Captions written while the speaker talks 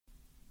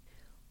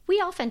We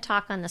often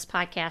talk on this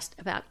podcast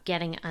about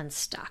getting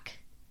unstuck.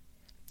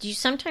 Do you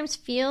sometimes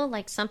feel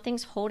like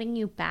something's holding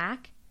you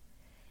back?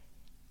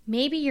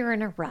 Maybe you're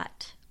in a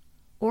rut,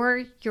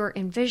 or you're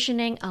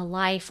envisioning a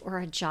life or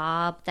a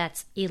job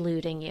that's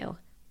eluding you.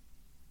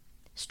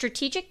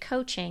 Strategic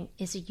coaching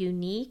is a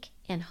unique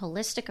and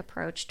holistic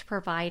approach to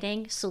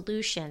providing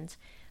solutions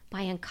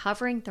by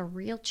uncovering the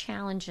real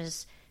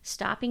challenges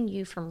stopping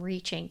you from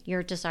reaching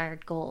your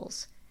desired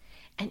goals.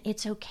 And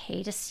it's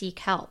okay to seek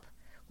help,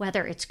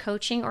 whether it's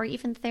coaching or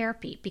even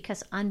therapy,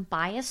 because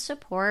unbiased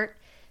support,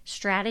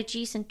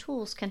 strategies, and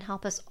tools can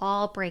help us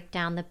all break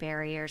down the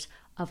barriers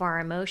of our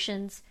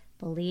emotions,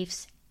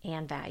 beliefs,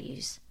 and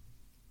values.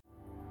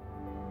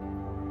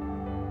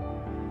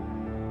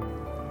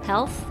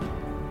 Health,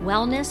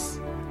 wellness,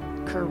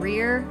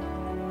 career,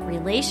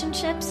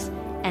 relationships,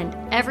 and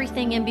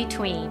everything in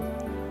between.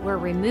 We're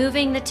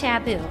removing the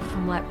taboo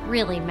from what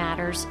really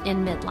matters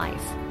in midlife.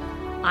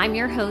 I'm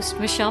your host,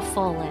 Michelle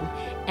Folan,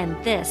 and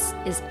this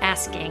is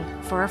Asking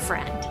for a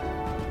Friend.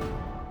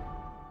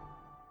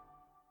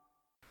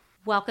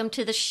 Welcome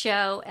to the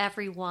show,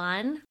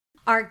 everyone.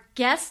 Our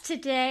guest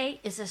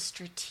today is a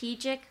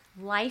strategic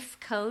life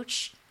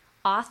coach,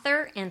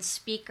 author, and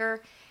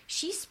speaker.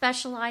 She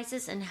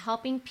specializes in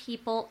helping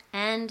people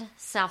end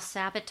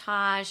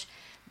self-sabotage,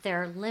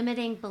 their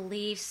limiting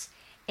beliefs,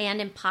 and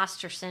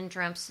imposter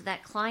syndrome so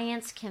that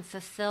clients can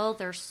fulfill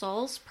their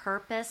soul's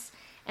purpose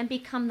and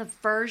become the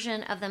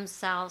version of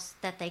themselves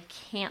that they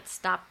can't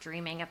stop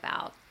dreaming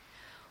about.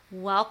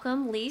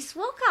 Welcome, Lise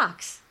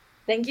Wilcox.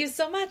 Thank you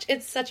so much.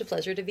 It's such a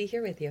pleasure to be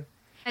here with you.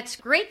 It's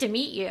great to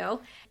meet you.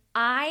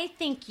 I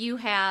think you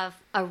have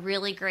a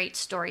really great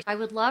story. I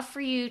would love for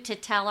you to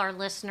tell our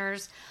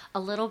listeners a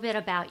little bit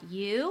about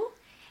you,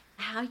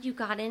 how you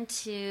got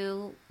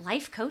into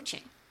life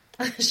coaching.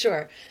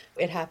 Sure.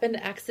 It happened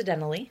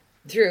accidentally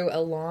through a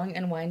long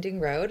and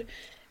winding road,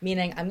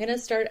 meaning I'm going to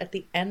start at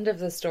the end of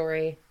the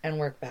story and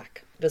work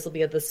back. This will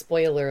be the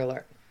spoiler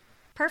alert.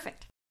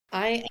 Perfect.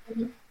 I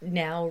am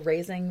now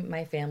raising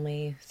my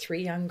family,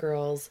 3 young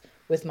girls,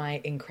 with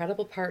my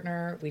incredible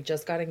partner. We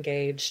just got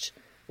engaged.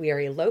 We are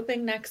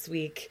eloping next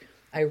week.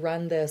 I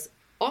run this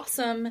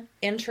awesome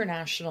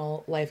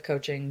international life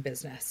coaching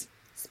business.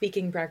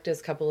 Speaking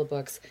practice, couple of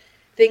books.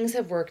 Things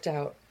have worked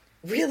out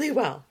really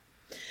well.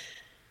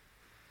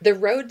 The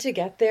road to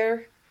get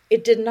there,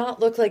 it did not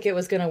look like it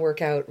was going to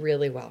work out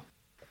really well.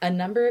 A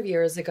number of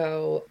years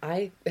ago,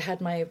 I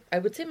had my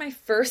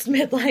first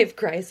midlife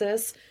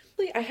crisis.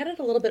 I had it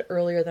a little bit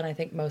earlier than I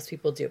think most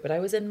people do, but I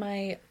was in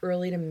my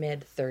early to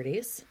mid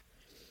 30s.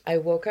 I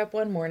woke up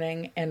one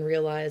morning and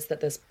realized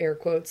that this air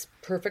quotes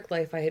perfect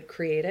life I had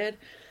created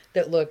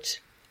that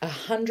looked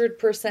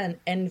 100%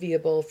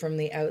 enviable from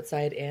the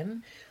outside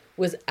in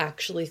was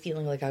actually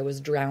feeling like I was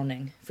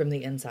drowning from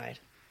the inside.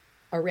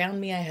 Around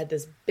me, I had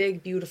this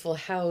big, beautiful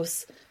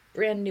house,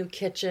 brand new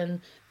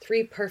kitchen,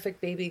 3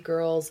 perfect baby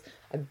girls,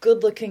 a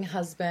good-looking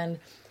husband.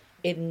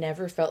 It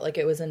never felt like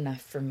it was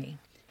enough for me.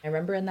 I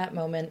remember in that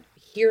moment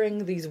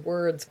hearing these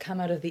words come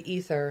out of the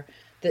ether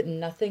that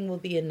nothing will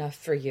be enough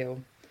for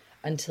you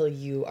until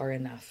you are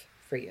enough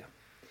for you.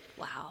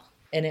 Wow.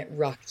 And it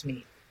rocked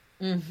me.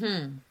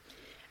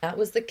 That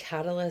was the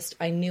catalyst.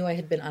 I knew I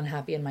had been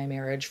unhappy in my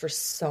marriage for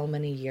so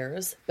many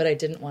years, but I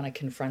didn't want to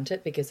confront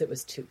it because it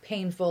was too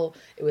painful.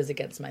 It was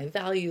against my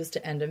values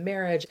to end a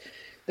marriage.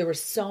 There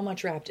was so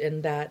much wrapped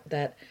in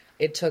that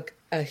it took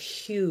a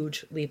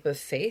huge leap of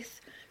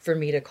faith for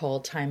me to call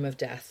time of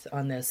death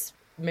on this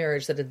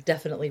marriage that had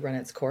definitely run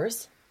its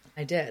course.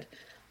 I did.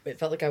 It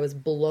felt like I was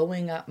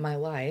blowing up my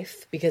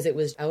life because it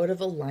was out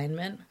of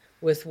alignment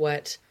with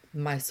what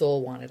my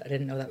soul wanted. I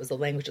didn't know that was the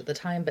language at the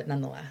time, but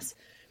nonetheless.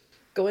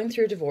 Going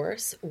through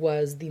divorce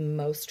was the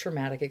most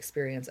traumatic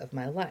experience of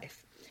my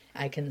life.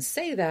 I can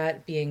say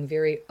that being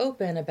very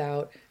open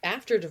about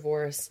after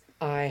divorce,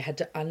 I had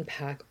to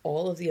unpack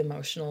all of the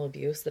emotional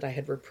abuse that I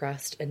had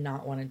repressed and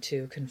not wanted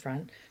to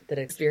confront, that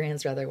I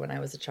experienced rather when I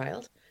was a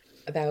child.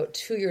 About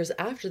 2 years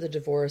after the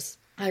divorce,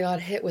 I got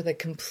hit with a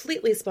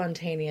completely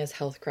spontaneous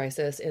health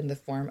crisis in the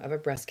form of a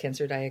breast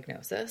cancer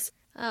diagnosis.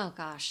 Oh,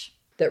 gosh.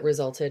 That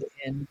resulted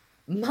in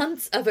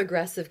months of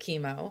aggressive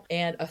chemo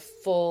and a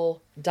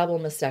full double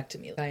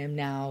mastectomy. I am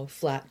now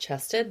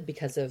flat-chested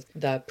because of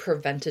the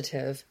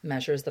preventative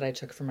measures that I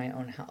took for my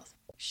own health.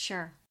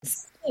 Sure.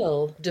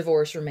 Still,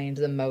 divorce remained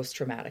the most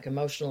traumatic.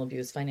 Emotional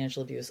abuse,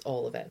 financial abuse,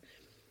 all of it.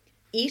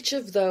 Each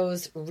of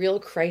those real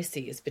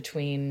crises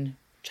between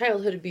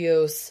childhood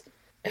abuse,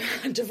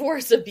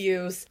 divorce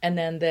abuse, and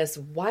then this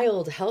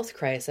wild health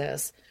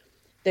crisis,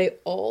 they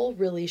all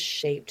really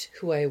shaped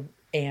who I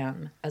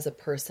am as a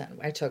person.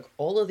 I took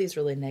all of these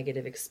really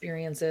negative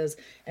experiences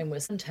and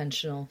was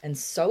intentional and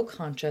so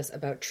conscious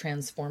about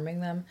transforming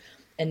them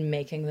and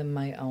making them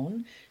my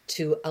own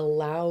to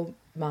allow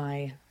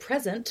my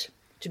present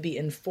to be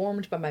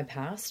informed by my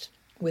past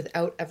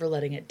without ever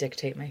letting it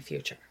dictate my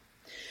future.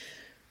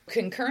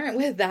 Concurrent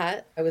with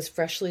that, I was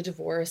freshly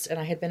divorced and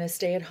I had been a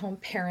stay-at-home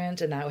parent,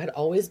 and that had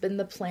always been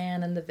the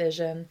plan and the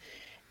vision.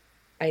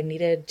 I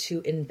needed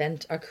to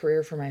invent a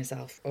career for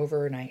myself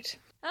overnight.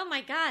 Oh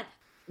my God.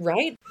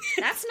 Right?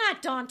 That's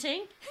not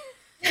daunting.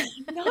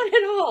 Not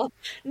at all.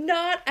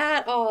 Not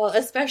at all.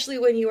 Especially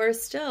when you are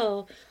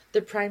still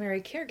the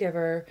primary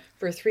caregiver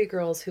for three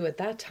girls who at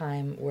that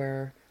time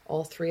were,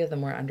 all three of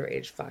them were under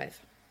age 5.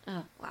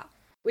 Oh, wow.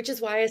 Which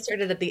is why I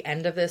started at the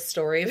end of this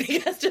story,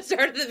 because to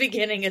start at the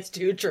beginning, it's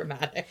too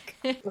dramatic.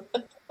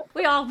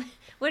 We all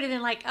would have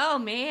been like, oh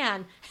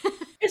man,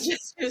 It's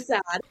just too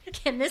sad.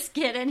 can this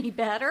get any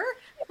better?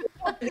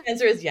 The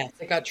answer is yes.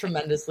 It got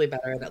tremendously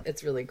better.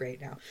 It's really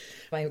great now.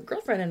 My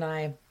girlfriend and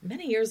I,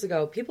 many years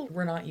ago, people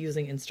were not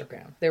using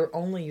Instagram. They were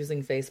only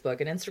using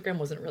Facebook, and Instagram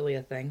wasn't really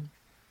a thing.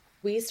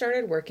 We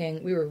started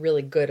working, we were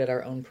really good at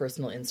our own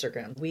personal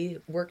Instagram. We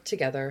worked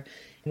together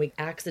and we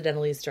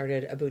accidentally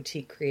started a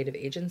boutique creative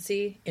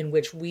agency in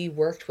which we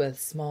worked with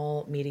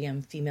small,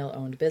 medium,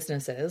 female-owned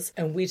businesses,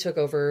 and we took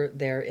over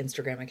their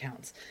Instagram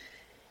accounts.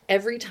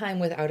 Every time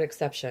without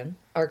exception,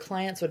 our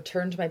clients would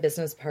turn to my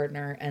business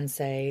partner and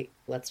say,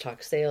 let's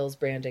talk sales,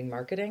 branding,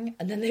 marketing.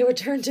 And then they would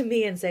turn to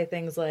me and say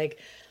things like,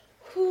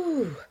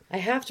 whew, I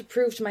have to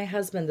prove to my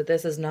husband that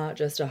this is not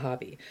just a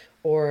hobby.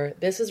 Or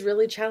this is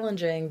really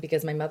challenging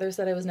because my mother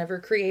said I was never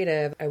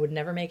creative. I would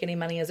never make any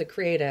money as a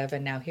creative.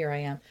 And now here I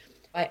am.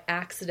 I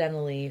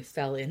accidentally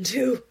fell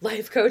into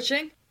life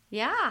coaching.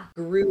 Yeah.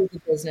 Grew the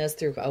business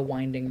through a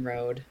winding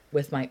road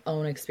with my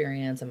own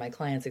experience and my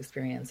clients'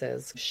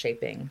 experiences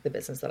shaping the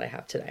business that I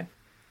have today.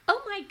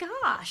 Oh my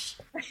gosh.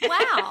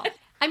 Wow.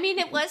 I mean,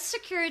 it was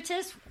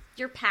circuitous,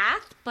 your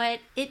path, but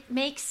it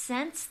makes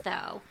sense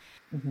though.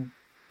 Mm-hmm.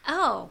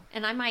 Oh,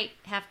 and I might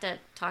have to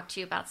talk to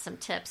you about some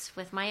tips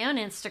with my own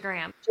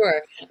Instagram.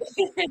 Sure.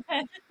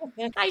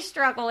 I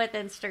struggle with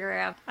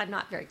Instagram. I'm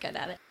not very good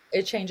at it.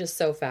 It changes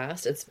so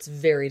fast. It's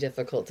very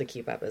difficult to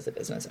keep up as a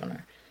business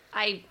owner.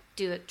 I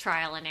do it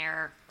trial and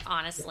error,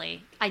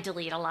 honestly. I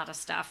delete a lot of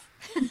stuff.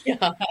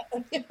 Yeah.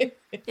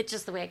 It's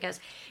just the way it goes.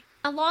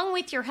 Along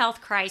with your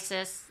health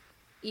crisis,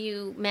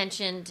 you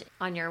mentioned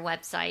on your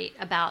website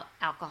about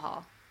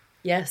alcohol.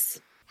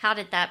 Yes. How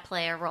did that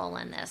play a role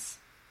in this?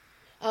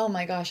 Oh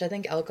my gosh, I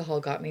think alcohol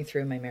got me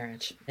through my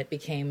marriage. It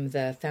became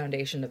the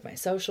foundation of my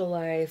social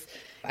life.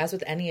 As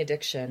with any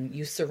addiction,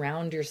 you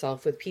surround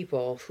yourself with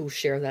people who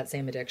share that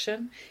same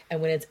addiction.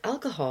 And when it's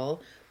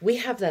alcohol, we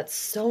have that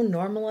so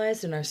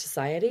normalized in our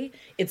society,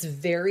 it's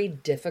very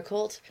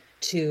difficult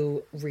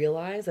to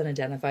realize and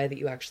identify that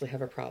you actually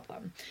have a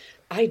problem.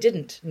 I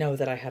didn't know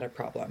that I had a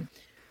problem.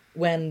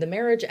 When the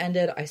marriage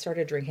ended, I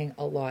started drinking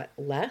a lot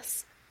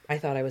less. I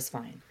thought I was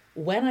fine.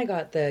 When I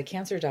got the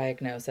cancer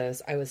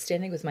diagnosis, I was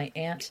standing with my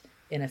aunt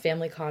in a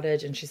family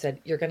cottage and she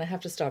said, you're going to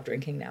have to stop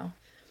drinking now.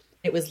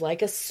 It was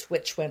like a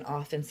switch went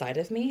off inside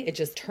of me. It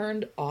just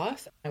turned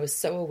off. I was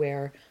so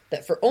aware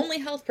that for only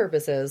health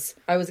purposes,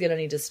 I was going to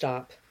need to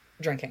stop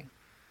drinking.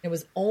 It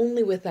was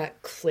only with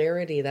that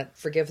clarity, that,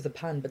 forgive the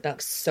pun, but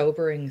that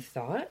sobering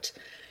thought,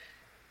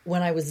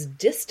 when I was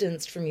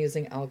distanced from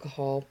using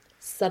alcohol,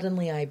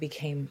 suddenly I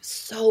became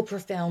so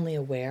profoundly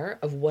aware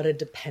of what a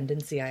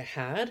dependency I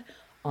had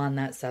on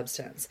that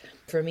substance.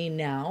 For me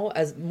now,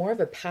 as more of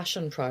a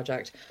passion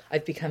project,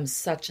 I've become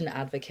such an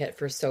advocate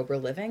for sober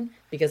living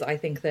because I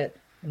think that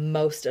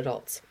most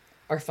adults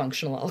are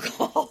functional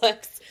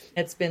alcoholics.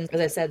 It's been, as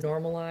I said,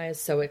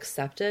 normalized, so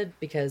accepted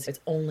because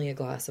it's only a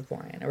glass of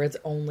wine or it's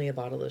only a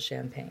bottle of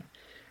champagne.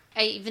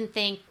 I even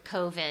think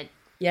COVID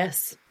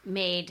Yes.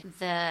 made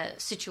the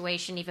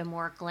situation even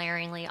more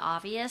glaringly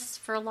obvious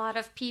for a lot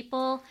of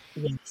people,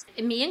 Yes.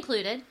 me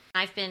included.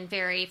 I've been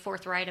very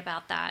forthright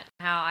about that,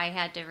 how I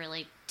had to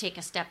really take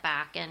a step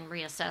back and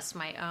reassess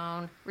my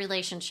own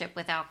relationship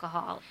with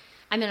alcohol.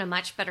 I'm in a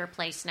much better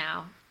place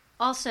now.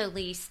 Also,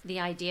 Lise, the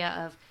idea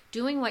of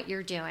doing what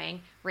you're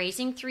doing,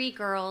 raising 3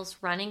 girls,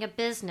 running a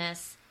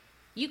business,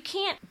 you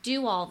can't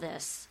do all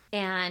this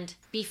and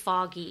be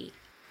foggy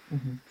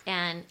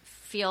and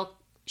feel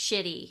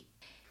shitty.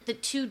 The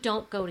two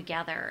don't go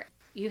together.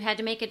 You had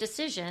to make a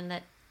decision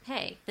that,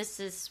 hey, this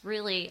is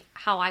really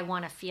how I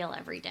want to feel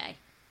every day.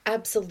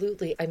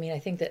 Absolutely. I mean, I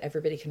think that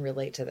everybody can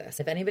relate to this.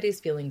 If anybody's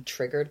feeling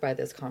triggered by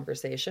this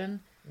conversation,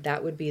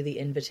 that would be the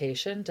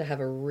invitation to have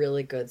a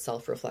really good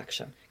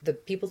self-reflection. The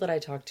people that I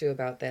talk to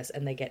about this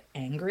and they get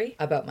angry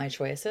about my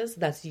choices,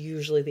 that's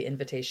usually the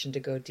invitation to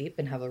go deep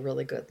and have a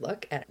really good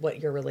look at what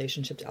your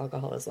relationship to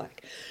alcohol is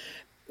like.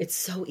 It's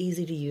so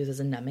easy to use as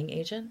a numbing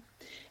agent.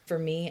 For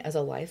me, as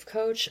a life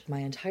coach, my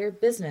entire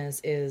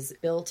business is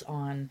built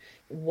on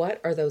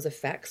what are those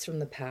effects from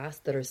the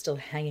past that are still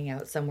hanging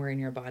out somewhere in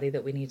your body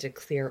that we need to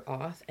clear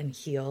off and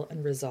heal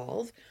and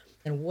resolve?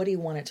 And what do you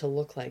want it to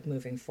look like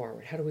moving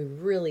forward? How do we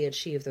really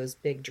achieve those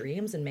big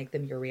dreams and make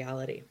them your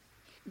reality?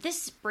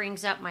 This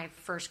brings up my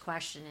first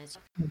question is,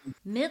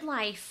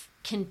 midlife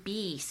can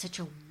be such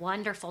a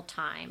wonderful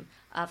time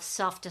of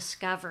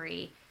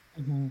self-discovery,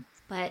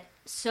 but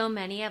so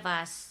many of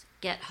us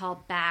get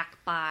held back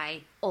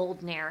by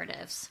old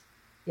narratives.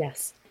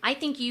 Yes. I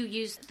think you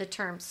use the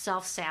term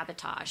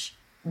self-sabotage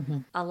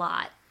a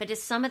lot, but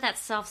is some of that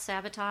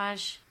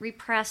self-sabotage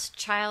repressed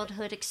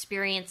childhood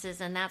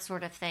experiences and that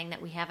sort of thing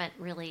that we haven't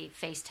really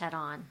faced head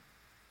on?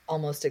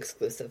 Almost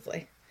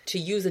exclusively. To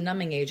use a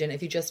numbing agent,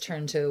 if you just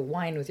turn to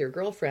wine with your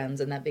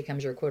girlfriends and that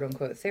becomes your quote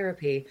unquote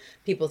therapy,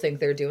 people think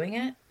they're doing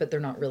it, but they're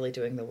not really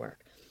doing the work.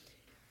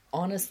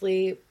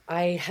 Honestly,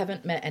 I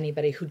haven't met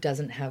anybody who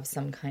doesn't have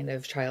some kind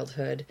of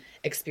childhood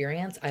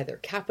experience, either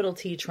capital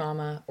T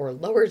trauma or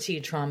lower T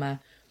trauma,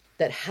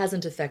 that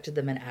hasn't affected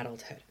them in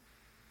adulthood.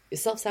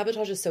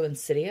 Self-sabotage is so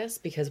insidious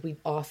because we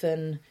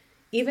often,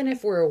 even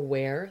if we're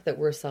aware that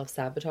we're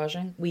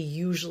self-sabotaging, we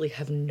usually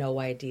have no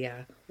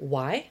idea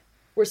why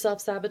we're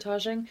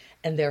self-sabotaging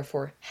and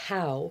therefore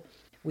how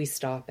we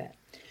stop it.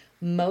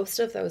 Most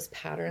of those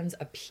patterns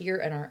appear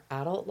in our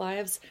adult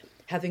lives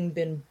having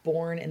been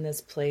born in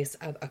this place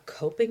of a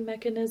coping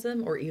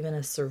mechanism or even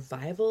a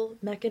survival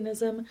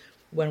mechanism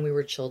when we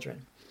were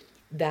children.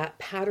 That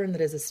pattern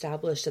that is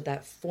established at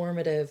that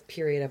formative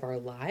period of our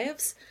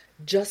lives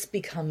just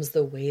becomes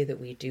the way that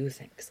we do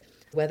things.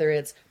 Whether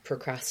it's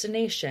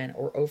procrastination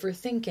or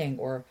overthinking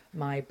or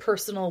my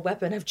personal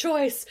weapon of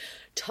choice,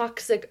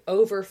 toxic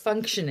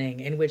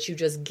overfunctioning, in which you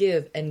just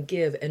give and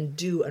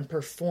do and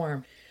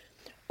perform.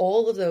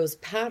 All of those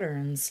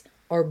patterns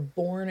are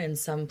born in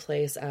some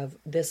place of,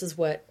 this is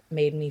what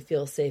made me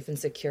feel safe and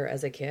secure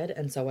as a kid,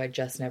 and so I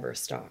just never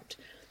stopped.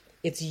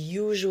 It's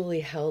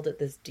usually held at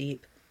this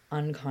deep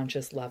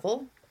unconscious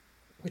level,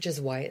 which is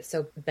why it's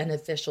so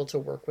beneficial to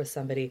work with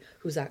somebody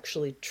who's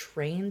actually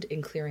trained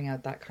in clearing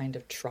out that kind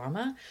of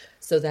trauma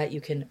so that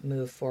you can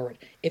move forward.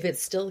 If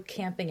it's still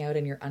camping out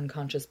in your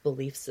unconscious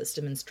belief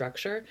system and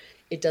structure,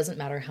 it doesn't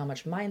matter how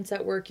much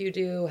mindset work you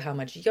do, how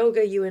much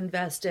yoga you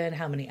invest in,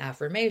 how many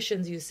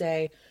affirmations you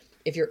say.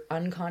 If your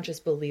unconscious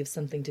believes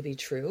something to be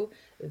true,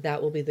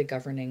 that will be the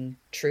governing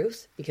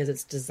truth because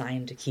it's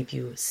designed to keep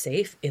you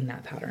safe in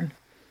that pattern.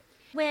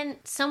 When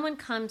someone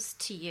comes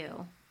to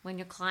you, when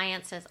your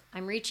client says,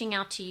 I'm reaching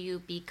out to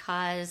you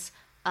because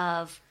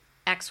of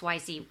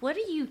XYZ, what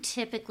are you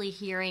typically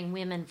hearing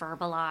women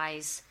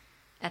verbalize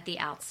at the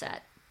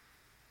outset?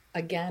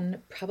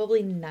 Again,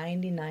 probably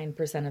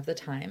 99% of the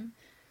time,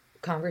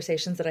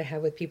 conversations that I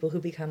have with people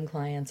who become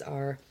clients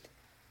are,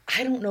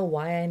 I don't know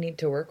why I need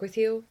to work with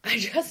you. I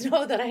just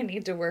know that I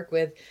need to work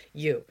with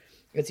you.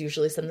 It's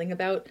usually something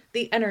about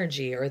the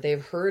energy, or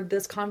they've heard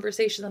this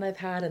conversation that I've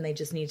had and they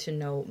just need to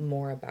know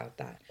more about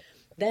that.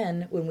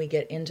 Then when we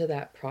get into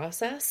that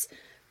process,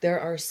 there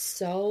are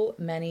so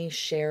many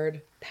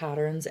shared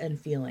patterns and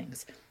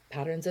feelings,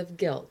 patterns of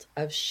guilt,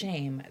 of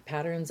shame,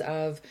 patterns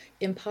of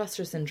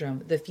imposter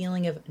syndrome, the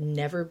feeling of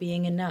never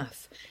being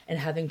enough and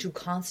having to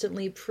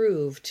constantly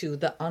prove to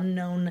the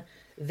unknown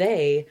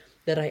they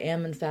that I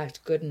am in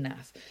fact good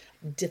enough.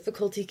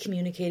 Difficulty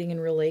communicating in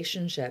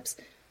relationships.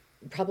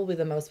 Probably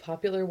the most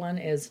popular one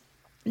is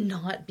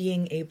not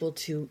being able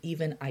to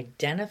even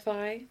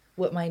identify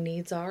what my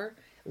needs are,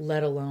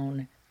 let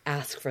alone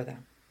ask for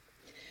them.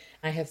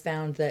 I have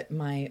found that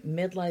my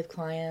midlife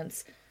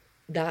clients,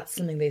 that's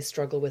something they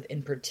struggle with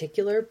in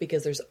particular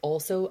because there's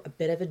also a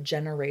bit of a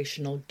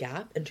generational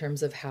gap in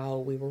terms of how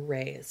we were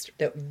raised.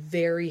 That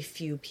very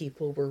few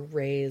people were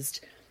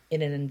raised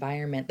in an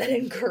environment that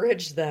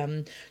encouraged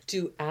them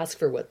to ask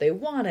for what they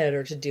wanted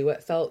or to do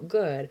what felt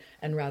good.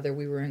 And rather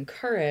we were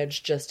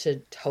encouraged just to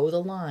toe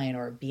the line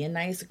or be a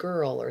nice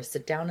girl or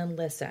sit down and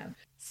listen.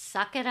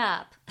 Suck it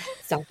up.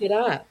 Suck it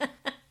up.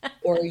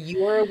 Or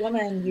you are a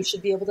woman, you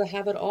should be able to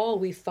have it all.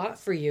 We fought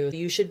for you.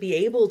 You should be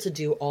able to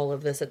do all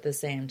of this at the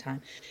same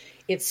time.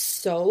 It's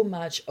so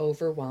much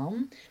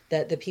overwhelm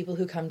that the people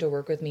who come to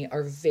work with me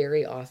are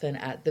very often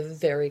at the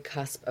very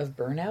cusp of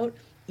burnout.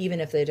 Even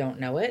if they don't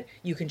know it,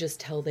 you can just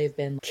tell they've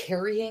been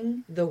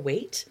carrying the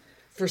weight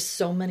for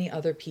so many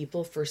other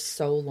people for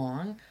so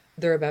long.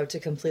 They're about to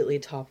completely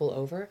topple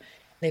over.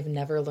 They've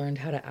never learned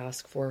how to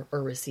ask for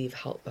or receive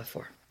help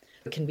before.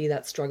 It can be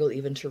that struggle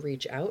even to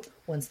reach out.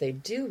 Once they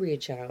do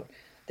reach out,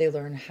 they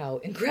learn how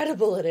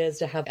incredible it is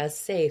to have a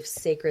safe,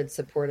 sacred,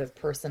 supportive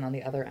person on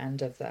the other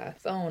end of the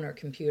phone or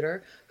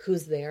computer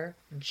who's there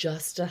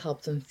just to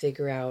help them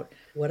figure out,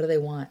 what do they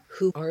want?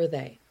 Who are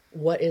they?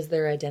 What is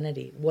their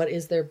identity? What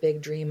is their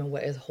big dream, and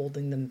what is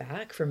holding them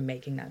back from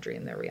making that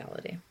dream their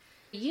reality?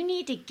 You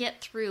need to get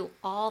through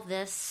all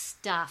this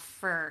stuff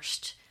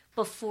first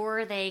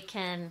before they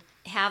can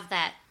have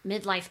that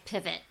midlife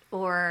pivot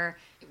or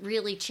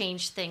really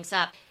change things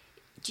up.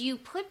 Do you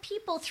put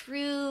people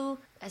through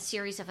a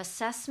series of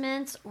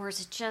assessments, or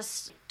is it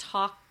just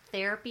talk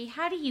therapy?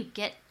 How do you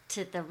get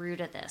to the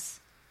root of this?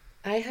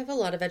 I have a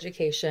lot of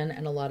education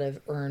and a lot of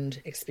earned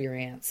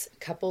experience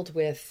coupled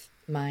with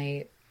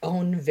my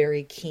own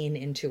very keen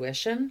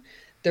intuition.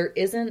 There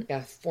isn't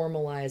a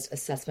formalized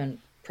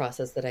assessment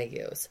process that I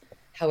use.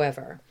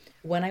 However,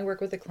 when I work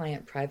with a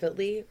client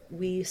privately,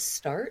 we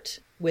start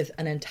with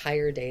an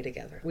entire day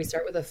together. We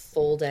start with a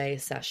full day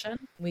session.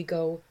 We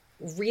go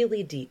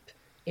really deep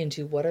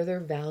into what are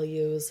their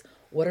values,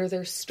 what are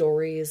their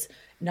stories,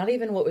 not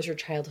even what was your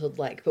childhood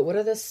like, but what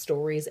are the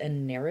stories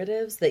and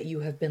narratives that you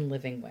have been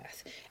living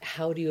with?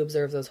 How do you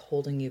observe those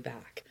holding you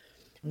back?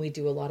 We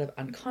do a lot of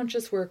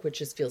unconscious work, which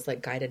just feels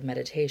like guided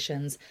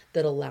meditations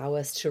that allow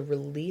us to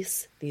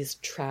release these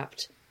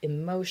trapped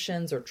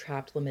emotions or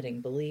trapped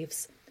limiting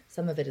beliefs.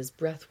 Some of it is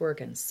breath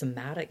work and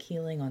somatic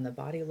healing on the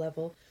body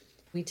level.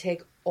 We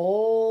take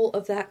all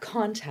of that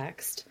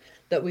context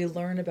that we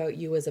learn about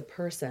you as a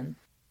person.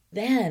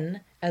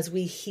 Then, as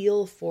we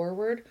heal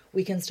forward,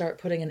 we can start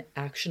putting an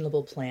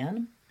actionable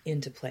plan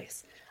into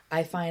place.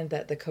 I find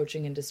that the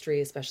coaching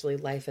industry, especially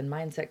life and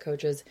mindset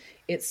coaches,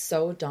 it's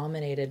so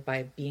dominated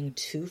by being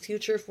too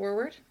future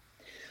forward.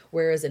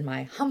 Whereas in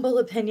my humble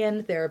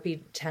opinion,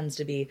 therapy tends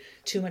to be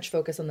too much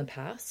focus on the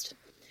past.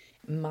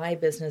 My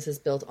business is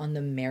built on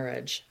the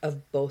marriage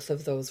of both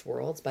of those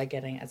worlds by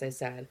getting, as I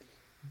said,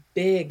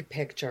 big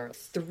picture,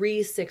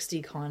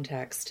 360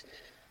 context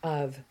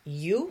of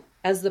you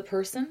as the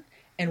person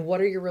and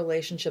what are your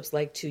relationships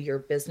like to your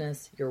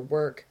business, your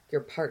work, your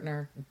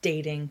partner,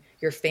 dating,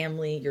 your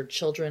family, your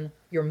children,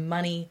 your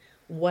money,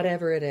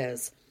 whatever it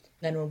is.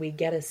 Then when we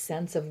get a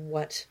sense of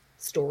what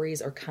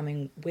stories are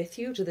coming with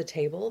you to the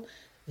table,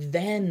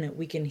 then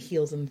we can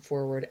heal them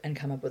forward and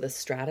come up with a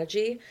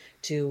strategy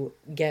to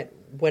get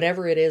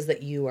whatever it is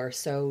that you are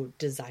so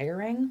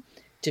desiring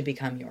to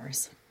become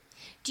yours.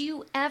 Do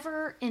you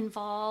ever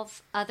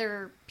involve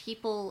other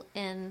people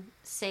in,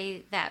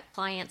 say, that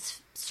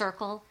client's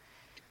circle?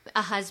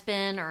 A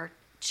husband or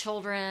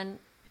children?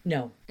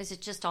 No. Is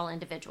it just all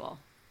individual?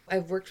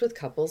 I've worked with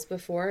couples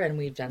before and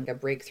we've done a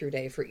breakthrough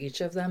day for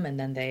each of them and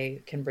then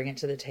they can bring it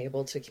to the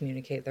table to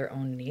communicate their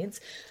own needs.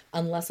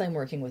 Unless I'm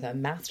working with a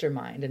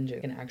mastermind and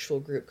doing an actual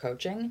group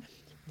coaching,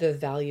 the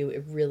value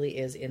it really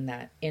is in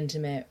that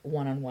intimate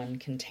one-on-one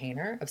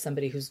container of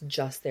somebody who's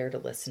just there to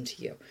listen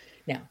to you.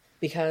 Now,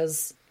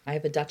 because I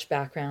have a Dutch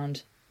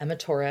background, I'm a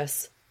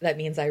Taurus, that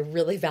means I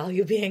really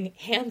value being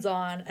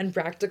hands-on and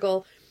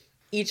practical.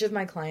 Each of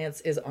my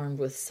clients is armed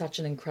with such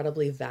an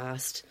incredibly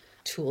vast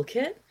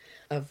toolkit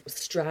of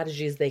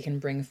strategies they can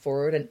bring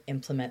forward and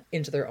implement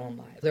into their own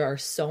lives. There are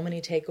so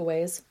many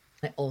takeaways.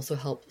 I also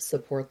help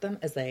support them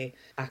as they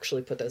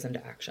actually put those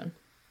into action.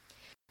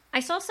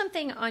 I saw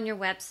something on your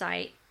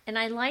website, and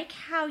I like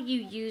how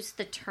you use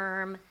the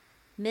term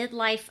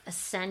midlife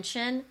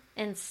ascension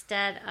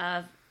instead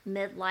of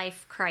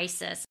midlife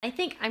crisis. I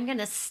think I'm going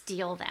to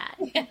steal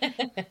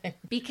that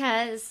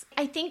because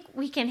I think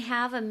we can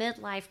have a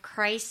midlife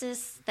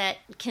crisis that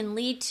can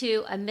lead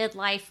to a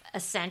midlife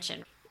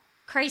ascension.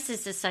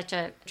 Crisis is such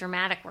a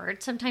dramatic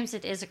word. Sometimes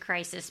it is a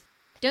crisis.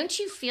 Don't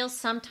you feel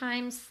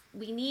sometimes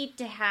we need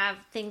to have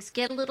things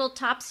get a little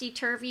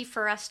topsy-turvy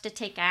for us to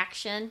take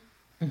action?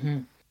 Mm-hmm.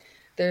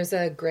 There's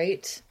a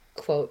great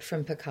quote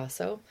from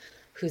Picasso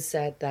who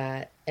said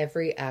that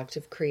every act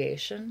of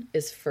creation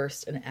is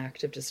first an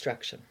act of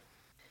destruction.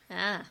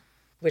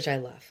 Which I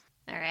love.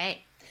 All right.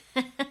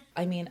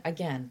 I mean,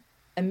 again,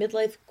 a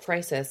midlife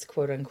crisis,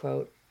 quote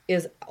unquote,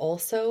 is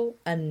also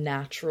a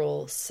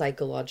natural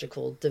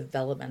psychological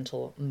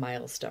developmental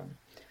milestone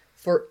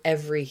for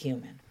every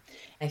human.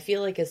 I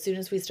feel like as soon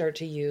as we start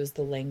to use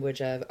the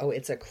language of, oh,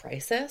 it's a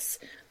crisis,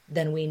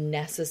 then we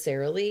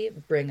necessarily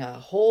bring a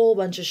whole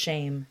bunch of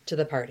shame to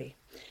the party.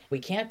 We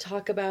can't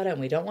talk about it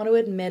and we don't want to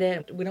admit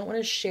it. We don't want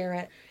to share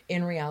it.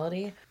 In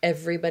reality,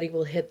 everybody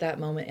will hit that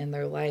moment in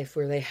their life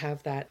where they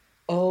have that,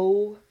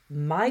 oh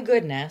my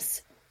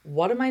goodness,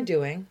 what am I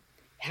doing?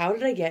 How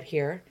did I get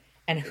here?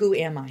 And who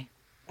am I?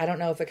 I don't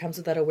know if it comes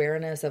with that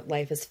awareness of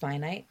life is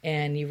finite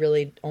and you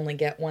really only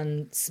get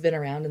one spin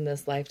around in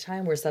this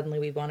lifetime where suddenly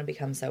we want to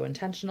become so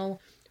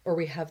intentional, or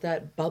we have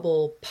that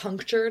bubble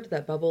punctured,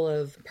 that bubble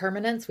of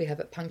permanence, we have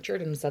it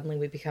punctured and suddenly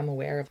we become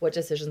aware of what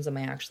decisions am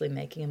I actually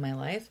making in my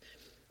life.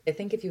 I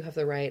think if you have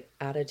the right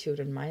attitude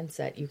and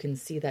mindset, you can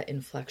see that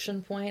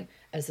inflection point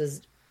as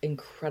this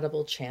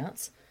incredible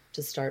chance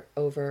to start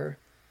over,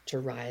 to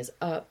rise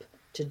up,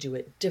 to do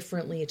it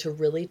differently, to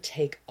really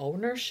take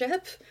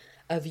ownership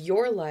of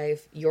your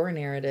life, your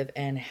narrative,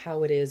 and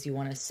how it is you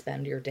want to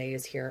spend your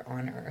days here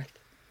on earth.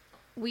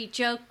 We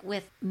joke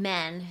with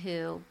men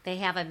who they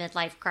have a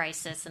midlife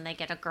crisis and they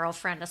get a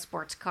girlfriend, a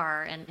sports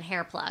car, and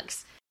hair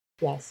plugs.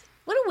 Yes.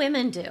 What do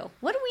women do?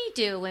 What do we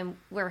do when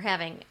we're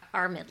having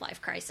our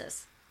midlife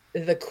crisis?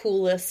 The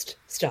coolest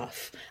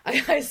stuff.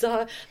 I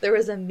saw there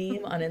was a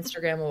meme on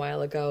Instagram a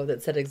while ago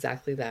that said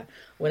exactly that.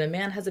 When a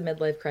man has a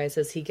midlife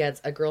crisis, he gets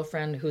a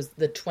girlfriend who's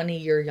the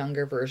 20-year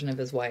younger version of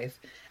his wife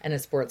and a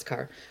sports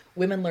car.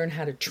 Women learn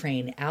how to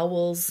train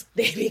owls.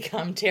 They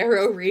become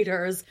tarot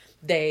readers.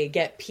 They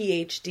get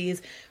PhDs.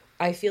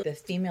 I feel the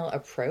female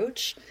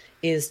approach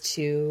is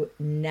to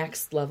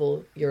next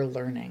level your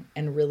learning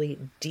and really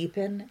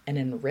deepen and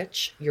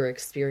enrich your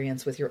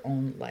experience with your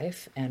own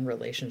life and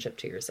relationship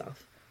to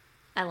yourself.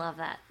 I love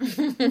that.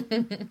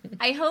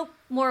 I hope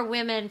more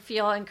women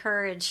feel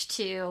encouraged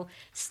to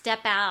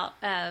step out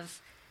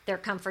of their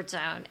comfort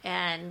zone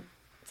and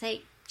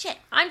say, shit,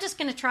 I'm just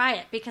going to try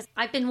it because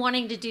I've been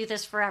wanting to do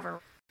this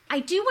forever. I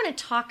do want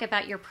to talk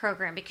about your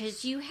program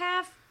because you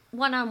have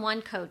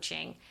one-on-one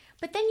coaching,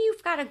 but then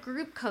you've got a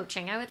group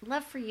coaching. I would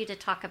love for you to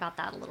talk about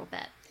that a little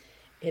bit.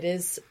 It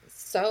is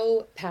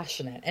so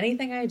passionate.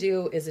 Anything I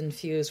do is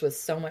infused with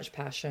so much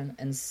passion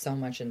and so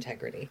much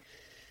integrity.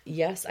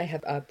 Yes, I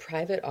have a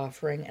private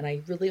offering and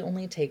I really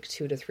only take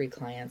 2 to 3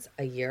 clients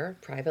a year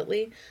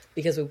privately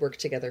because we work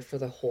together for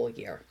the whole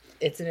year.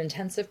 It's an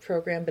intensive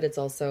program, but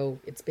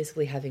it's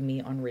basically having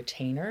me on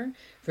retainer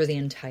for the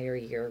entire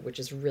year, which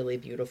is really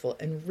beautiful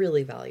and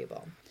really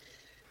valuable.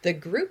 The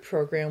group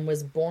program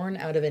was born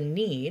out of a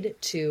need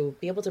to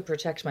be able to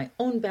protect my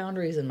own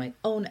boundaries and my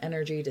own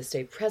energy, to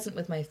stay present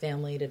with my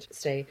family, to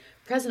stay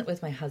present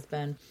with my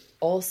husband,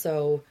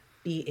 also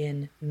be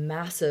in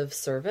massive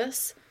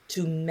service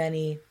to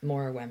many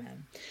more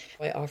women.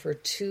 I offer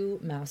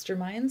 2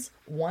 masterminds.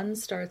 One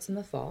starts in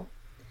the fall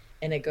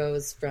and it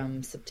goes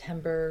from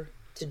September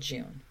to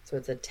June. So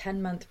it's a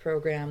 10-month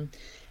program.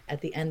 At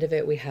the end of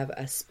it, we have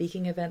a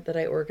speaking event that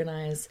I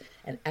organize,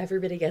 and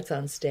everybody gets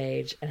on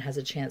stage and has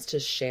a chance to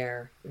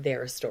share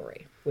their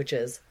story, which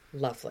is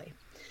lovely.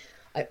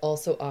 I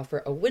also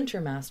offer a winter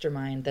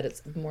mastermind that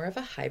it's more of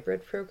a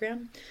hybrid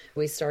program.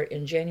 We start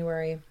in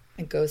January.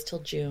 It goes till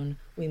June.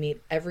 We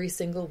meet every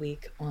single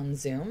week on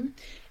Zoom.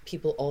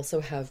 People also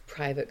have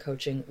private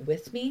coaching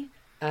with me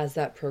as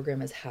that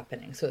program is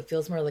happening. So it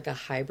feels more like a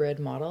hybrid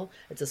model.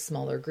 It's a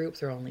smaller group.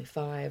 There are only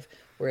 5,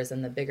 whereas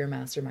in the bigger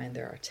mastermind,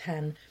 there are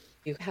 10.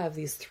 You have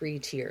these 3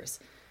 tiers: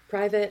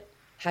 private,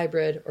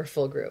 hybrid, or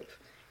full group.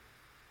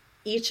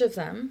 Each of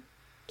them,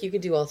 you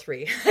could do all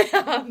 3,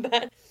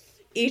 but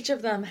each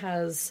of them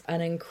has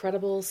an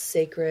incredible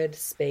sacred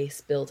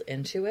space built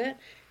into it.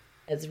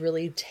 It's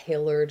really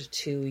tailored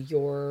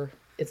to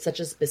it's such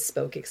a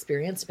bespoke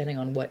experience depending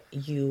on what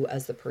you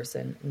as the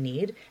person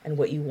need and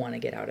what you want to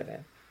get out of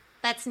it.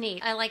 That's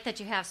neat. I like that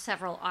you have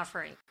several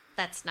offerings.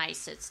 That's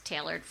nice. It's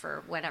tailored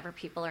for whatever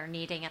people are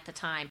needing at the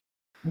time.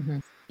 Mm-hmm.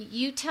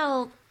 You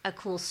tell a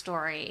cool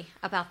story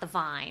about the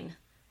vine.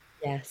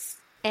 Yes.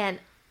 And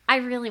I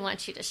really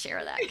want you to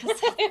share that because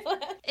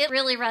it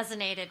really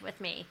resonated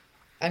with me.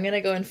 I'm going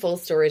to go in full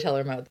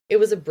storyteller mode. It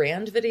was a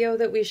brand video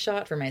that we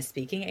shot for my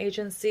speaking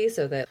agency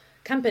so that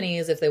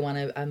companies, if they want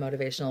a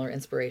motivational or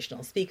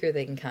inspirational speaker,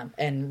 they can come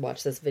and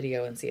watch this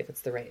video and see if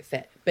it's the right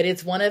fit. But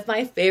it's one of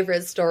my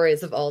favorite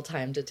stories of all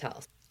time to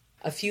tell.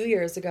 A few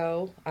years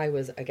ago, I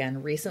was,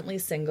 again, recently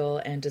single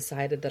and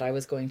decided that I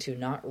was going to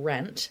not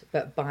rent,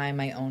 but buy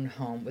my own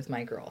home with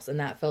my girls. And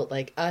that felt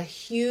like a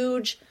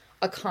huge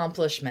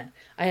accomplishment.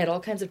 I had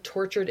all kinds of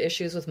tortured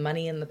issues with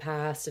money in the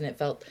past, and it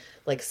felt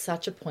like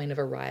such a point of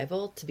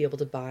arrival to be able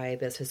to buy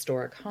this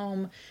historic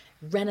home,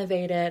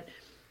 renovate it.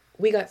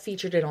 We got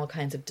featured in all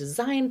kinds of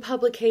design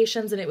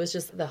publications, and it was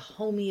just the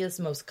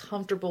homiest, most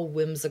comfortable,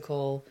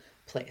 whimsical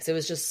place. It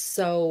was just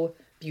so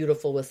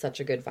beautiful with such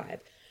a good vibe.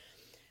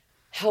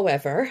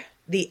 However,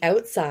 the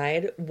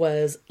outside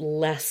was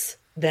less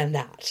than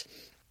that.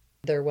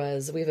 We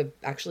have a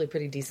actually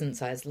pretty decent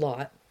sized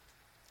lot.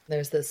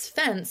 There's this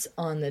fence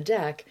on the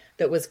deck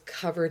that was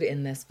covered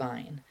in this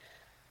vine.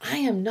 I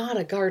am not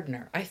a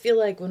gardener. I feel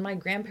like when my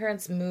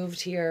grandparents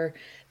moved here,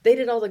 they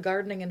did all the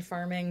gardening and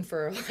farming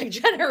for like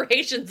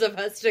generations of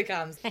us to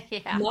come.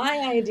 Yeah.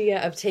 My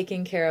idea of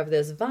taking care of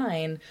this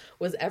vine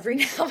was every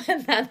now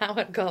and then I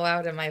would go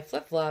out in my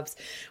flip-flops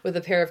with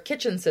a pair of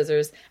kitchen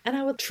scissors and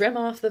I would trim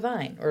off the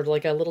vine or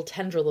like a little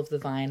tendril of the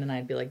vine, and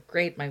I'd be like,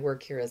 great, my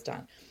work here is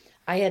done.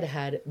 I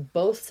had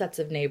both sets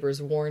of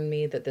neighbors warn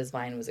me that this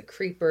vine was a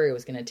creeper. It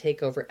was going to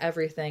take over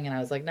everything. And I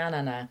was like,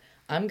 no.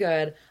 I'm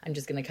good. I'm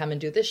just going to come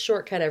and do this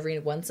shortcut every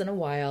once in a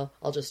while.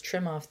 I'll just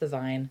trim off the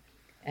vine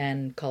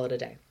and call it a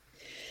day.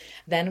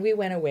 Then we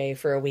went away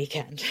for a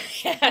weekend.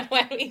 And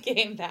when we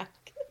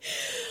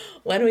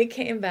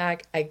came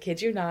back, I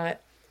kid you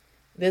not,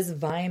 this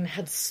vine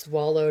had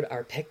swallowed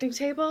our picnic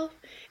table.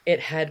 It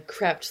had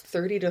crept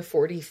 30 to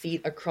 40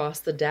 feet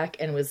across the deck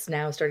and was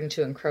now starting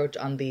to encroach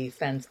on the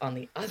fence on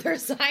the other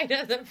side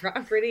of the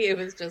property. It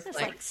was just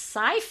like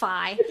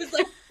sci-fi. It was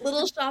like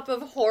Little Shop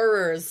of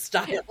Horrors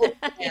style.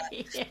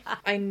 Yeah.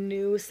 I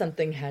knew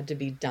something had to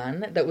be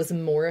done that was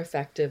more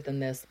effective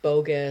than this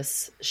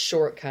bogus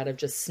shortcut of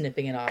just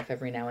snipping it off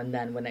every now and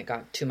then when it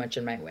got too much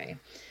in my way.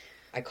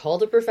 I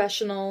called a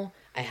professional.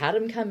 I had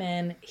him come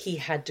in. He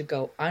had to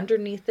go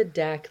underneath the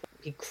deck.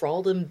 He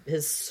crawled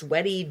his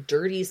sweaty,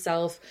 dirty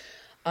self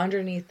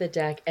underneath the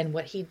deck. And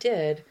what he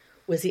did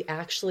was he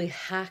actually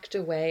hacked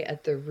away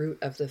at the root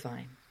of the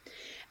vine.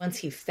 Once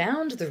he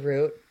found the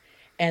root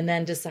and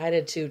then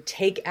decided to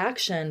take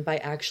action by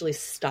actually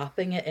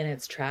stopping it in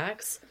its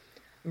tracks,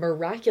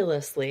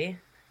 miraculously,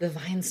 the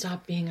vine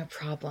stopped being a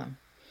problem.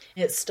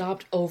 It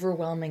stopped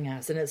overwhelming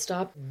us and it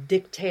stopped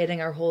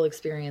dictating our whole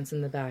experience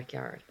in the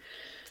backyard.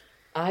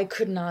 I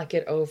could not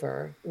get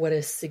over what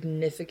a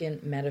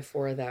significant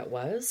metaphor that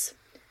was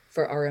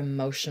for our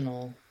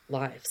emotional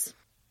lives.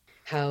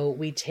 How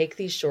we take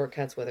these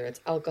shortcuts, whether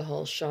it's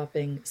alcohol,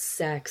 shopping,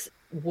 sex,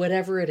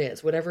 whatever it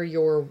is, whatever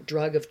your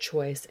drug of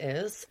choice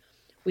is,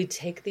 we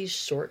take these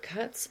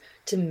shortcuts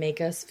to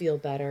make us feel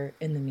better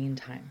in the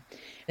meantime.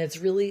 And it's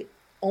really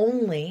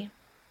only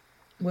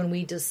when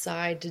we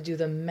decide to do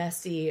the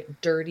messy,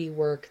 dirty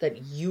work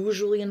that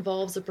usually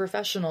involves a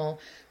professional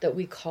that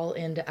we call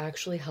in to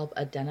actually help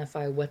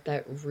identify what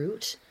that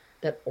root,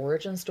 that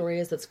origin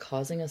story is that's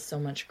causing us so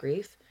much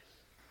grief.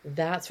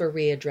 That's where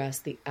we address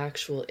the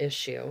actual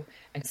issue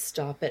and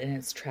stop it in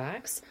its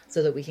tracks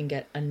so that we can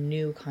get a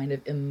new kind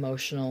of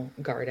emotional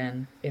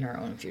garden in our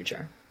own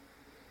future.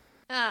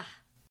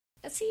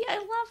 See, I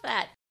love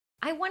that.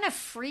 I want to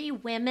free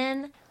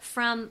women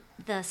from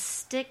the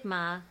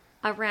stigma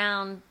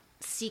around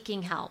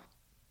seeking help.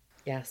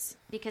 Yes.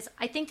 Because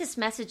I think this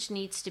message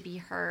needs to be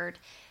heard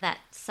that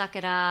suck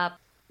it up,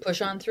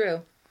 Push on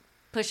through.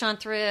 push on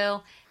through.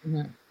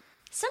 Mm-hmm.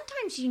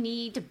 Sometimes you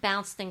need to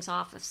bounce things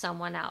off of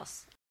someone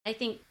else. I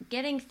think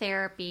getting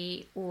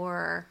therapy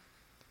or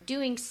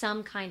doing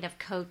some kind of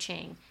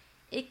coaching,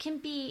 it can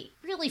be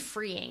really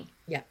freeing.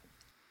 Yeah.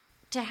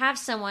 To have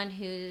someone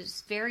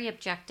who's very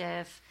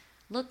objective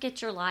look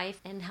at your life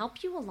and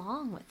help you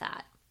along with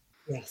that.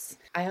 Yes.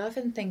 I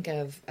often think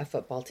of a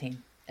football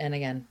team. And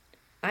again,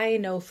 I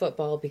know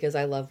football because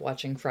I love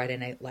watching Friday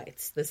Night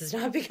Lights. This is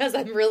not because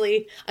I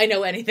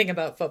know anything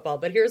about football,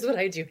 but here's what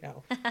I do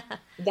know.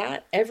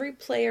 That every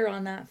player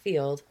on that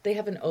field, they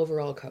have an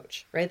overall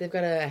coach, right? They've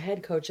got a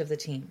head coach of the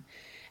team.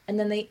 And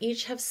then they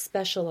each have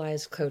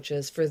specialized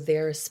coaches for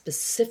their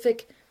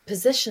specific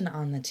position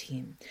on the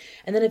team.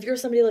 And then if you're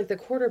somebody like the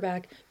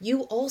quarterback,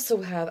 you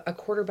also have a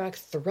quarterback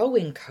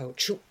throwing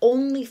coach who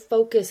only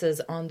focuses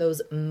on those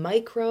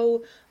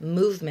micro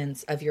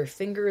movements of your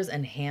fingers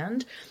and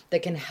hand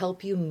that can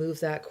help you move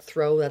that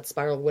throw, that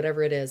spiral,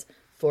 whatever it is,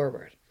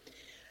 forward.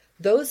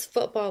 Those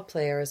football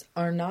players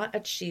are not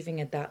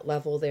achieving at that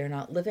level. They're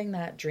not living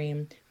that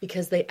dream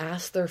because they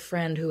asked their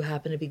friend who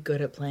happened to be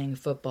good at playing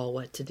football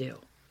what to do.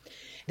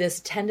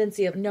 This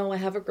tendency of, no, I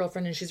have a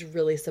girlfriend and she's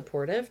really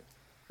supportive.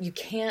 You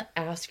can't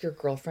ask your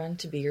girlfriend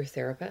to be your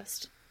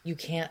therapist. You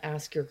can't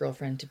ask your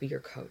girlfriend to be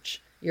your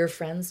coach. Your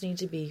friends need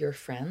to be your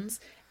friends,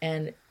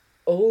 and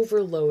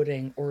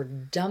overloading or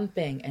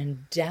dumping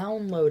and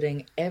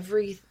downloading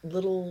every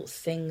little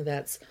thing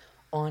that's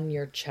on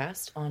your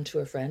chest onto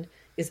a friend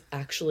is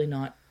actually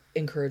not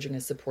encouraging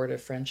a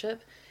supportive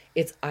friendship.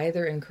 It's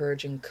either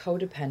encouraging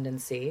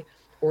codependency,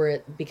 or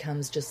it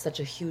becomes just such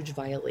a huge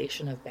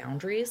violation of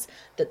boundaries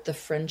that the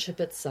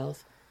friendship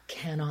itself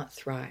cannot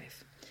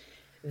thrive.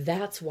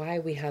 That's why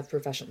we have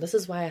professional. This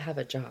is why I have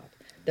a job.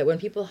 That when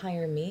people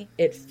hire me,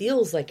 it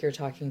feels like you're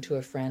talking to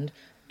a friend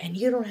and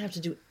you don't have to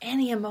do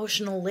any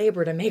emotional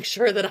labor to make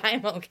sure that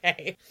I'm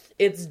okay.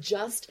 It's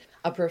just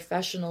a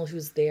professional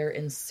who's there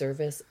in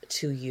service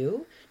to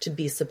you to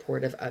be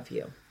supportive of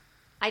you.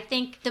 I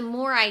think the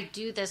more I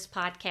do this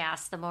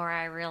podcast, the more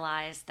I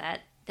realize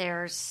that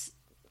there's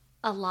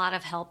a lot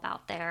of help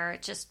out there.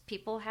 Just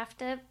people have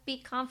to be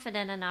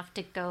confident enough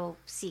to go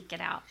seek it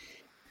out.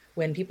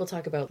 When people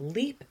talk about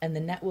leap and the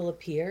net will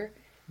appear,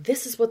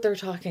 this is what they're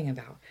talking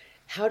about.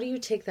 How do you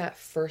take that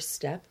first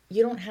step?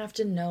 You don't have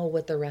to know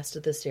what the rest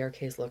of the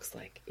staircase looks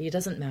like. It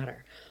doesn't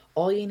matter.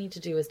 All you need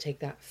to do is take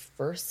that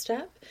first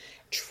step,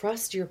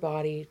 trust your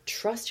body,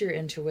 trust your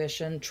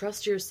intuition,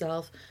 trust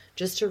yourself,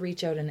 just to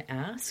reach out and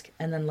ask,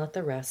 and then let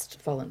the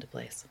rest fall into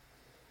place.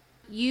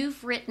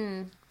 You've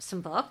written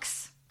some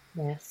books.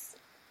 Yes.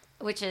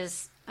 Which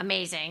is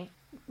amazing.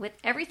 With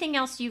everything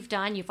else you've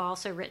done, you've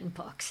also written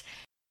books.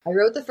 I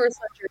wrote the first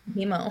one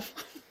during chemo.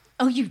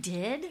 Oh, you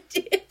did?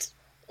 Did.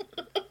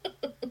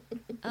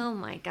 Oh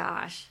my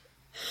gosh.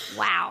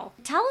 Wow.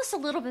 Tell us a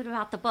little bit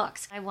about the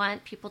books. I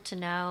want people to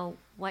know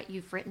what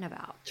you've written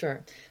about.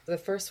 Sure. The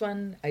first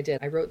one I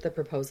did, I wrote the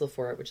proposal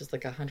for it, which is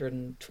like a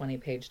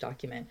 120-page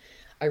document.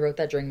 I wrote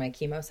that during my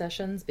chemo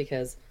sessions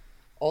because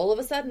all of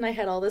a sudden I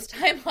had all this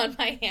time on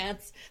my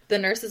hands. The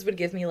nurses would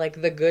give me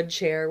like the good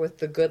chair with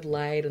the good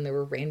light and there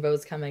were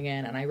rainbows coming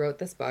in, and I wrote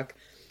this book.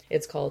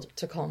 It's called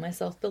To Call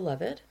Myself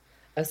Beloved,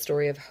 a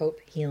story of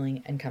hope,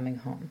 healing, and coming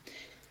home.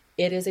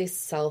 It is a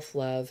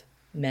self-love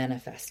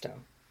manifesto.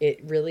 It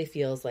really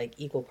feels like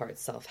equal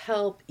parts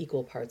self-help,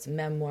 equal parts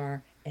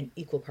memoir, and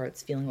equal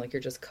parts feeling like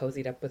you're just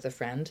cozied up with a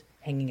friend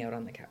hanging out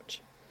on the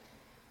couch.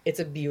 It's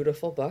a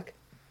beautiful book,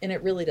 and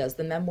it really does.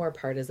 The memoir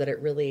part is that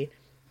it really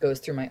goes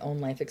through my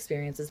own life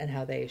experiences and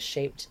how they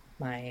shaped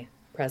my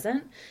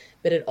present,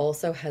 but it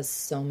also has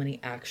so many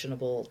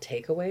actionable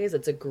takeaways.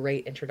 It's a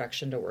great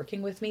introduction to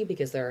working with me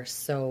because there are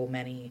so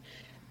many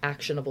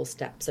actionable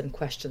steps and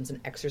questions and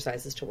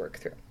exercises to work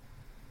through.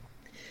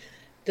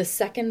 The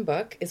second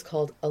book is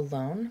called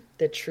Alone,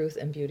 The Truth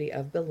and Beauty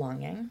of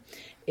Belonging.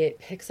 It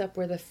picks up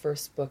where the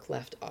first book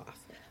left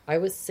off. I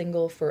was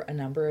single for a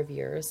number of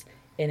years,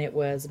 and it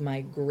was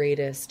my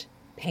greatest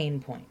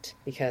pain point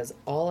because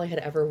all I had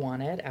ever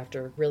wanted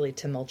after a really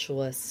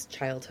tumultuous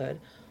childhood,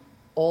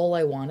 all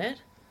I wanted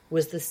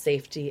was the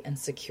safety and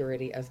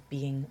security of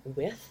being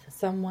with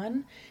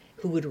someone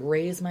who would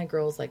raise my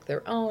girls like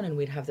their own, and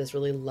we'd have this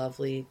really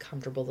lovely,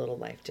 comfortable little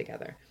life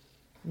together.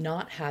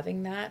 Not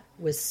having that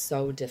was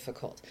so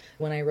difficult.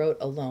 When I wrote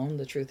Alone,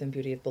 The Truth and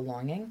Beauty of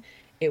Belonging,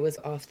 it was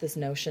off this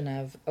notion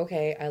of,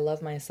 okay, I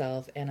love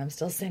myself and I'm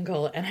still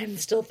single and I'm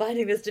still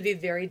finding this to be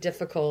very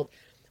difficult.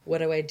 What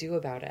do I do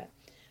about it?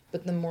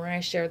 But the more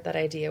I shared that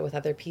idea with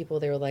other people,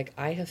 they were like,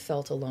 I have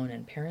felt alone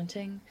in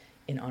parenting,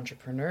 in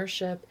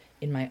entrepreneurship,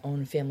 in my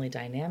own family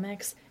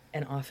dynamics,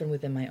 and often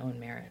within my own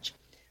marriage.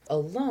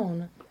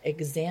 Alone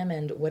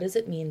examined what does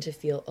it mean to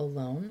feel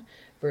alone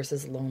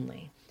versus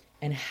lonely?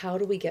 And how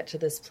do we get to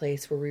this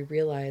place where we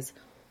realize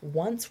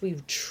once we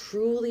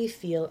truly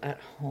feel at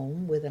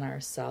home within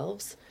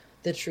ourselves,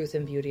 the truth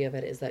and beauty of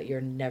it is that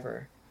you're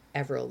never,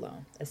 ever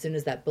alone. As soon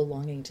as that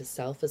belonging to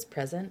self is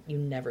present, you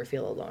never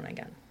feel alone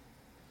again.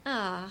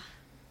 Ah,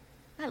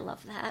 I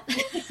love that.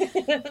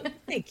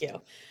 Thank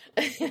you.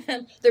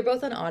 They're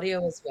both on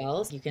audio as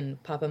well, so you can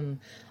pop them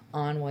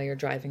on while you're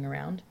driving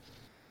around.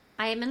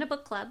 I am in a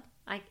book club.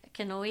 I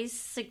can always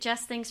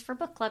suggest things for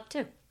book club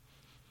too.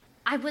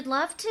 I would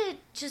love to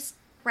just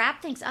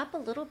wrap things up a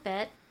little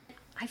bit.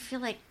 I feel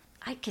like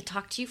I could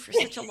talk to you for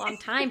such a long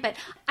time, but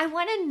I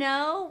want to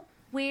know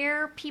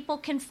where people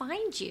can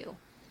find you.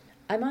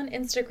 I'm on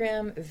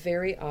Instagram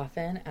very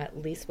often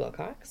at Lise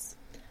Wilcox.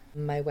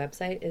 My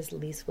website is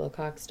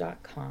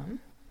lisewilcox.com.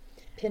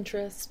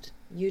 Pinterest,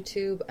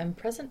 YouTube. I'm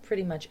present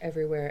pretty much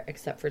everywhere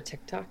except for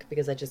TikTok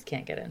because I just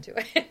can't get into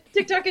it.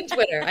 TikTok and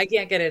Twitter, I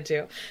can't get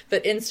into.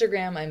 But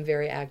Instagram, I'm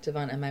very active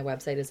on, and my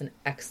website is an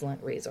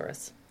excellent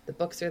resource. The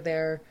books are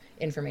there,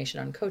 information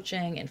on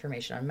coaching,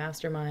 information on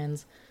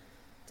masterminds.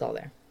 It's all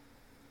there.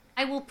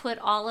 I will put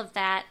all of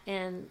that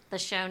in the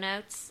show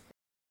notes,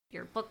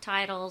 your book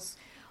titles,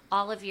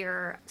 all of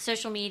your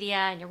social media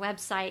and your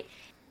website.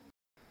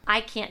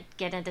 I can't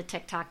get into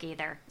TikTok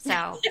either,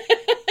 so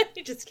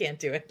you just can't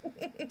do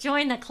it.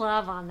 Join the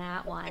club on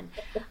that one.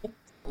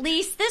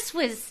 Lise, this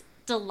was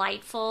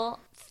delightful.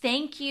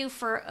 Thank you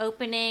for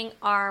opening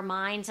our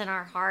minds and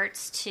our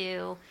hearts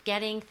to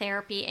getting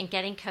therapy and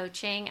getting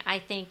coaching. I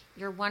think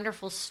your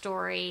wonderful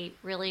story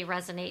really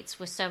resonates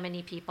with so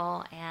many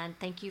people, and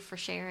thank you for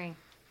sharing.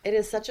 It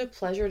is such a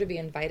pleasure to be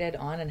invited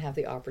on and have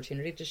the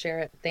opportunity to share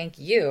it. Thank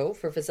you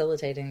for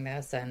facilitating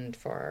this and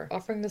for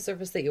offering the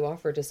service that you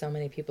offer to so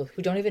many people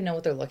who don't even know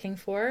what they're looking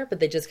for, but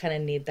they just kind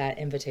of need that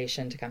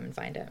invitation to come and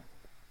find it.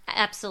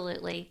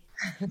 Absolutely.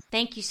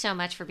 Thank you so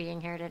much for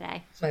being here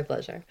today. It's my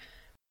pleasure.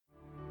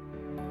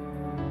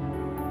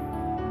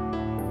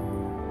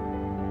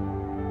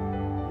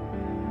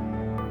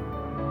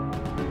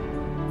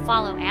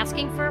 Follow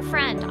Asking for a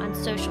Friend on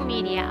social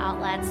media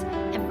outlets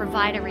and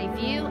provide a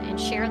review and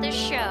share this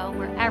show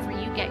wherever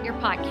you get your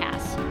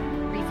podcasts.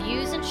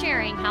 Reviews and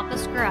sharing help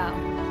us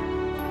grow.